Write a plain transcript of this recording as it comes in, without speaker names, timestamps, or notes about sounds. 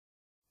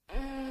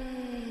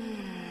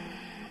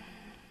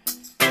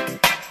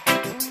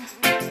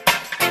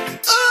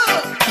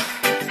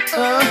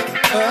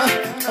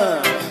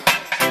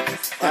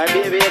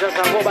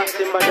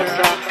Simba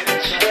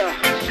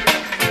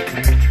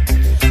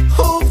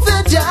Hope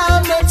that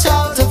I'm not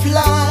out of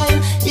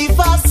line if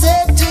I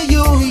said to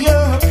you you're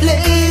a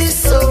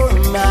place or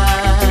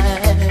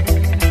mine.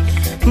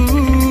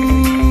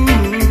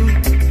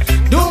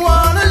 Don't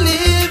wanna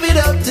leave it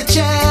up to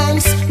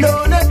chance,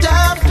 no, not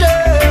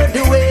after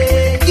the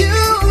way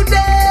you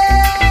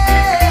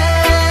dance.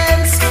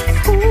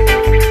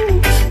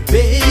 Ooh,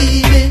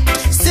 baby,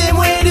 same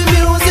way the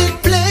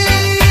music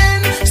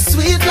playing,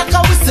 sweet like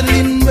a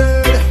whistling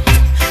bird.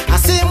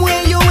 Same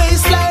way your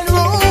waistline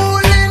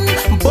rolling,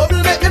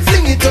 bubble make me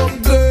fling it up,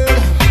 girl.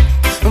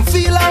 And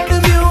feel how the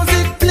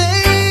music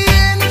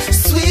playing,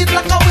 sweet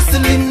like a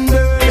whistling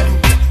bird.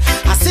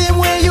 Same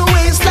way your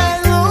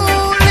waistline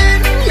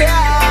rolling,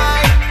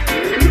 yeah.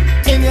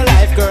 In your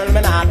life, girl,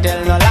 me not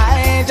tell no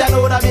lie. Just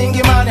know that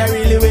bingy man, I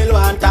really will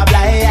want to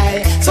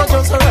fly. So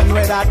just run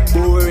with that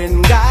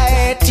boring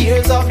guy.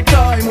 Tears of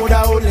joy would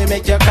only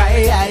make you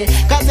cry.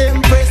 Cause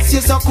Empress,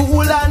 you're so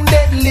cool and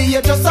deadly.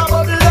 You just a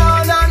bubble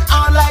on and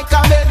on like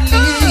a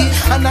medley.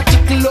 And I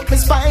tickle up my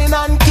spine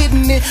and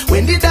kidney.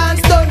 When the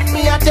dance done,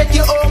 me I take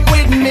you home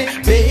with me,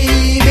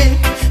 baby.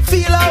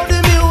 Feel how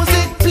the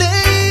music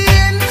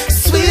playing,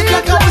 sweet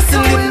like a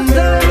whistling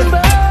bird.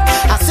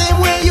 Same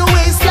way your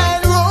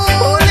waistline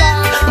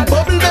rolling,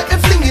 bubble make me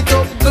fling it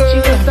up,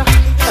 girl.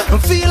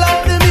 Feel how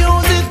the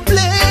music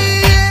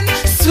playing,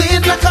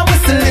 sweet like a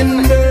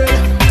whistling bird.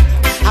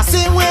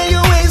 Same way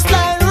your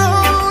waistline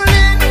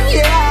rolling,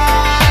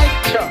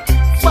 yeah.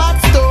 Fat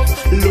stuff,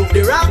 love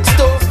the rock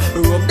stuff.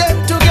 Rub them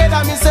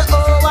together, me say,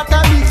 oh, what a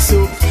mix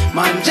up.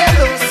 Man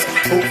jealous,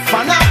 oh,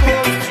 fan up,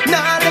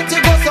 now let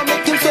you go, so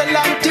make him swell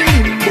and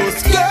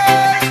timbus,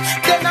 girl.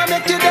 Then I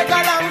make you dead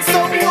along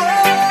some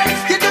more.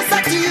 You just a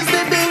tease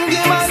the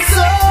bingy man,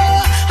 so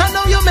I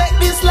know you make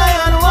this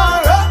lion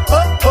war, oh,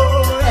 oh,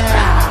 oh,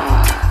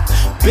 yeah.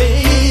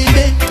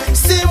 Baby,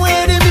 same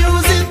way the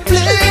music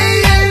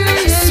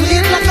playing,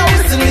 sweet like a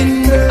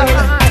whistling bird.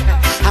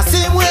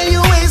 Same way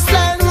your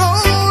waistline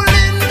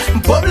rolling,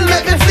 bubble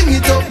make me fling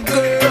it up,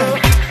 girl.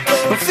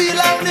 Feel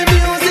how the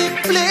music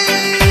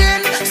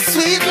playing,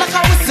 sweet like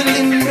a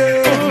whistling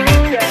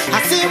bird.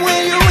 Same way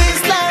your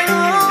waistline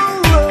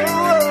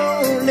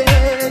rolling,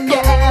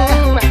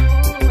 yeah.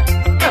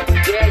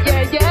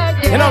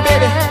 You know,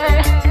 baby,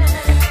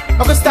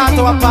 I could start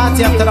our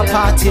party after the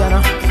party, you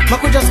know. I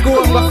could just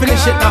go and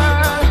finish it now.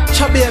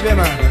 Cha baby,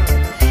 man.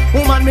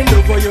 Woman, me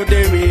look for you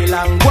the real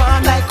and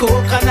one like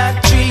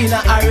coconut tree in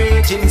a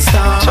raging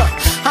star.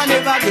 I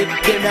never get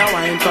them a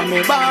wine from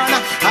me born.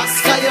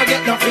 Ask how you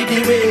get no for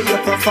the way you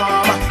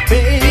perform,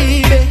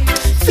 baby.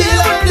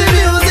 Feel how the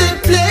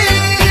music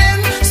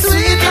playing,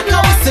 sweet like a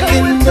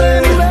whistling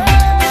bird.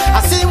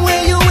 Same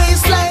way your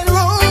waistline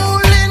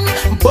rolling,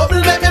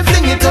 bubble make me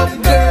fling it up,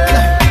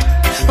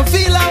 girl.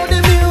 Feel how the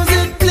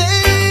music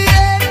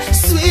playing,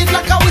 sweet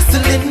like a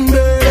whistling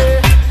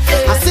bird.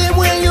 Same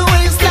way your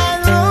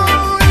waistline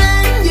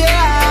rolling,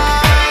 yeah.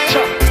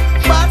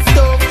 Bad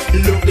stuff,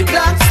 love the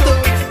black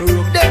stuff.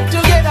 Rub them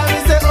together, me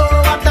say,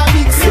 oh, what a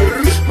mix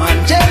up. Man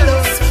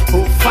jealous,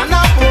 oh, fan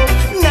up, oh.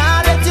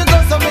 Now let you go,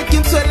 so make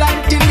him swell and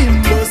till him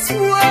bust.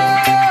 Whoa,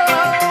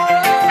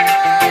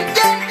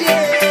 yeah,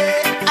 yeah,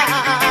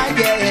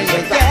 yeah,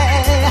 yeah,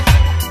 yeah.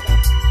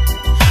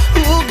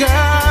 Ooh,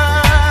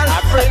 girl, a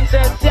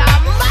princess, yeah,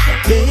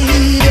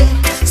 baby,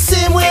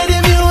 same way the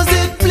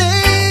music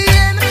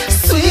playing,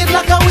 sweet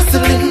like a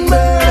whistling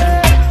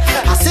bird.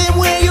 Same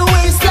way your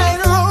waistline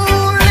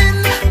rolling,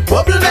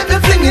 bubble make me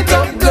fling it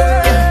up,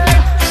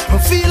 girl.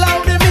 Feel how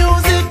the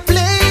music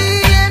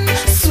playing,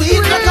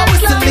 sweet like a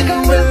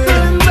whistling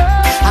bird.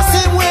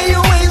 Same way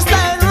your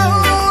waistline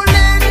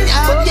rolling,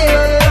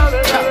 yeah.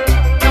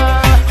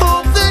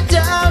 Hope that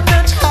I'm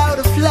not out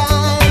of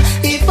line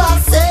if I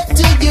said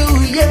to you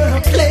you're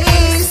a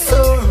place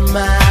or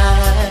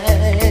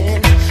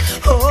mine.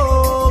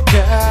 Oh,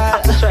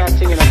 girl,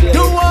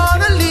 don't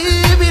wanna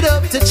leave it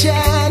up to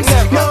chance,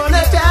 no,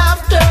 not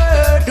after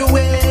the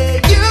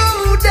way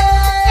you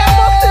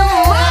dance.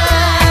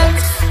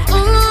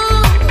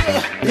 Ooh,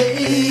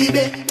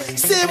 baby,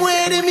 same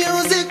way the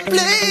music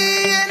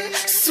playing,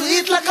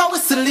 sweet like a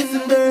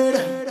whistling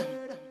bird.